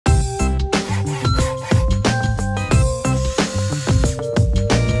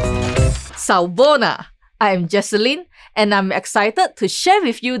Salbona! I am Jesseline, and I'm excited to share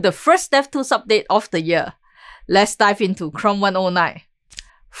with you the first DevTools update of the year. Let's dive into Chrome 109.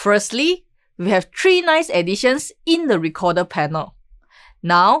 Firstly, we have 3 nice additions in the Recorder panel.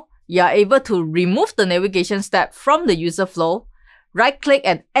 Now, you are able to remove the navigation step from the user flow, right-click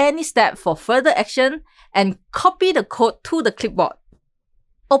at any step for further action, and copy the code to the clipboard.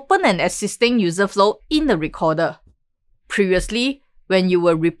 Open an existing user flow in the Recorder. Previously, when you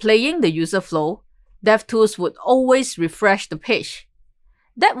were replaying the user flow, DevTools would always refresh the page.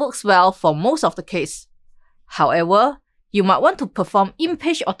 That works well for most of the case. However, you might want to perform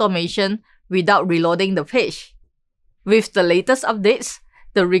in-page automation without reloading the page. With the latest updates,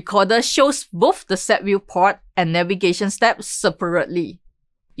 the Recorder shows both the step viewport and navigation steps separately.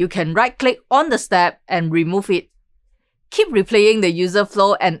 You can right-click on the step and remove it. Keep replaying the user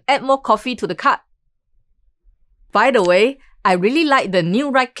flow and add more coffee to the cart. By the way, I really like the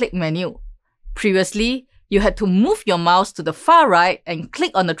new right-click menu. Previously, you had to move your mouse to the far right and click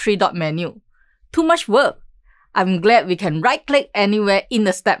on the 3-dot menu. Too much work. I'm glad we can right-click anywhere in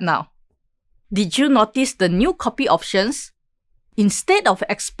the step now. Did you notice the new copy options? Instead of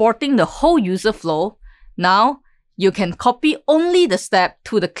exporting the whole user flow, now you can copy only the step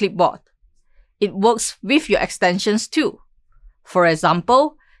to the clipboard. It works with your extensions too. For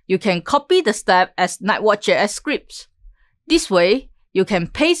example, you can copy the step as Nightwatch.js scripts. This way, you can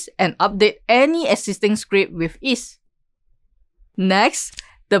paste and update any existing script with ease. Next,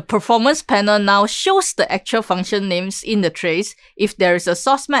 the performance panel now shows the actual function names in the trace if there is a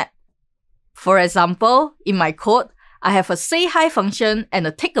source map. For example, in my code, I have a say hi function and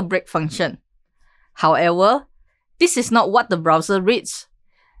a take a break function. However, this is not what the browser reads.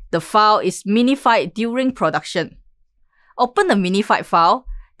 The file is minified during production. Open the minified file,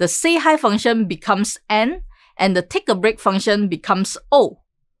 the say hi function becomes N, and the take a break function becomes O.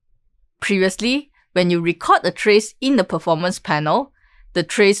 Previously, when you record a trace in the performance panel, the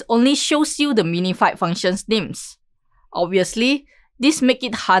trace only shows you the minified function's names. Obviously, this makes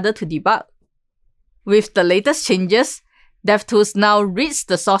it harder to debug. With the latest changes, DevTools now reads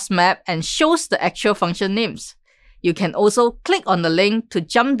the source map and shows the actual function names. You can also click on the link to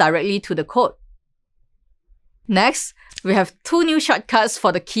jump directly to the code. Next, we have 2 new shortcuts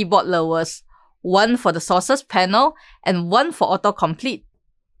for the keyboard lovers. One for the sources panel and one for autocomplete.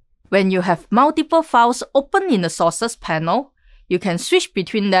 When you have multiple files open in the sources panel, you can switch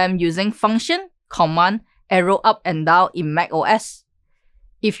between them using function, command, arrow up and down in macOS.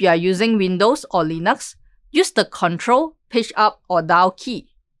 If you are using Windows or Linux, use the Ctrl, page up or down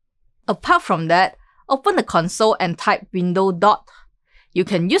key. Apart from that, open the console and type window dot. You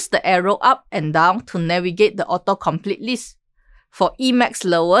can use the arrow up and down to navigate the autocomplete list. For Emacs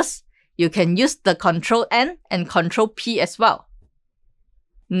lovers, you can use the Ctrl-N and Ctrl-P as well.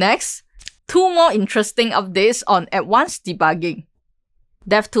 Next, 2 more interesting updates on advanced debugging.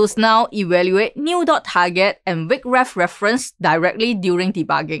 DevTools now evaluate new.target and WeakRef reference directly during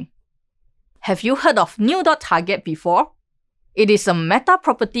debugging. Have you heard of new.target before? It is a meta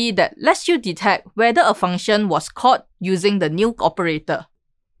property that lets you detect whether a function was called using the new operator.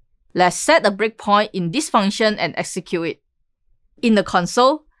 Let's set a breakpoint in this function and execute it. In the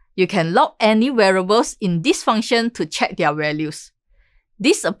console, you can log any variables in this function to check their values.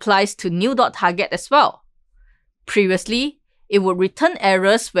 This applies to new.target as well. Previously, it would return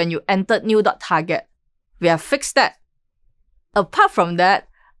errors when you entered new.target. We have fixed that. Apart from that,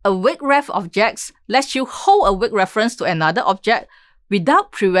 a WeakRef object lets you hold a weak reference to another object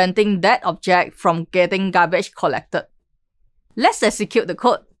without preventing that object from getting garbage collected. Let's execute the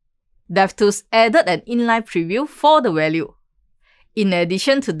code. DevTools added an inline preview for the value. In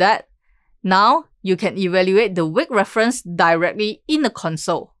addition to that, now you can evaluate the weak reference directly in the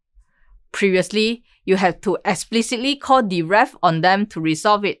console. Previously, you had to explicitly call deref on them to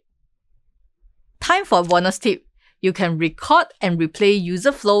resolve it. Time for a bonus tip. You can record and replay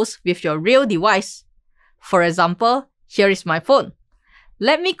user flows with your real device. For example, here is my phone.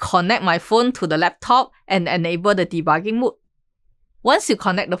 Let me connect my phone to the laptop and enable the debugging mode. Once you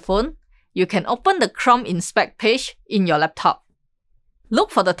connect the phone, you can open the Chrome Inspect page in your laptop. Look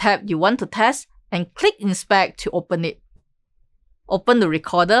for the tab you want to test and click Inspect to open it. Open the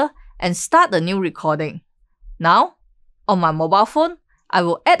recorder and start a new recording. Now, on my mobile phone, I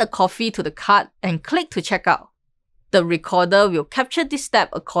will add a coffee to the cart and click to check out. The recorder will capture this step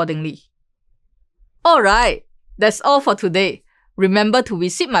accordingly. Alright, that's all for today. Remember to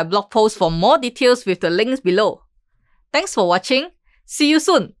visit my blog post for more details with the links below. Thanks for watching. See you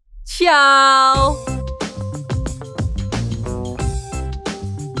soon. Ciao!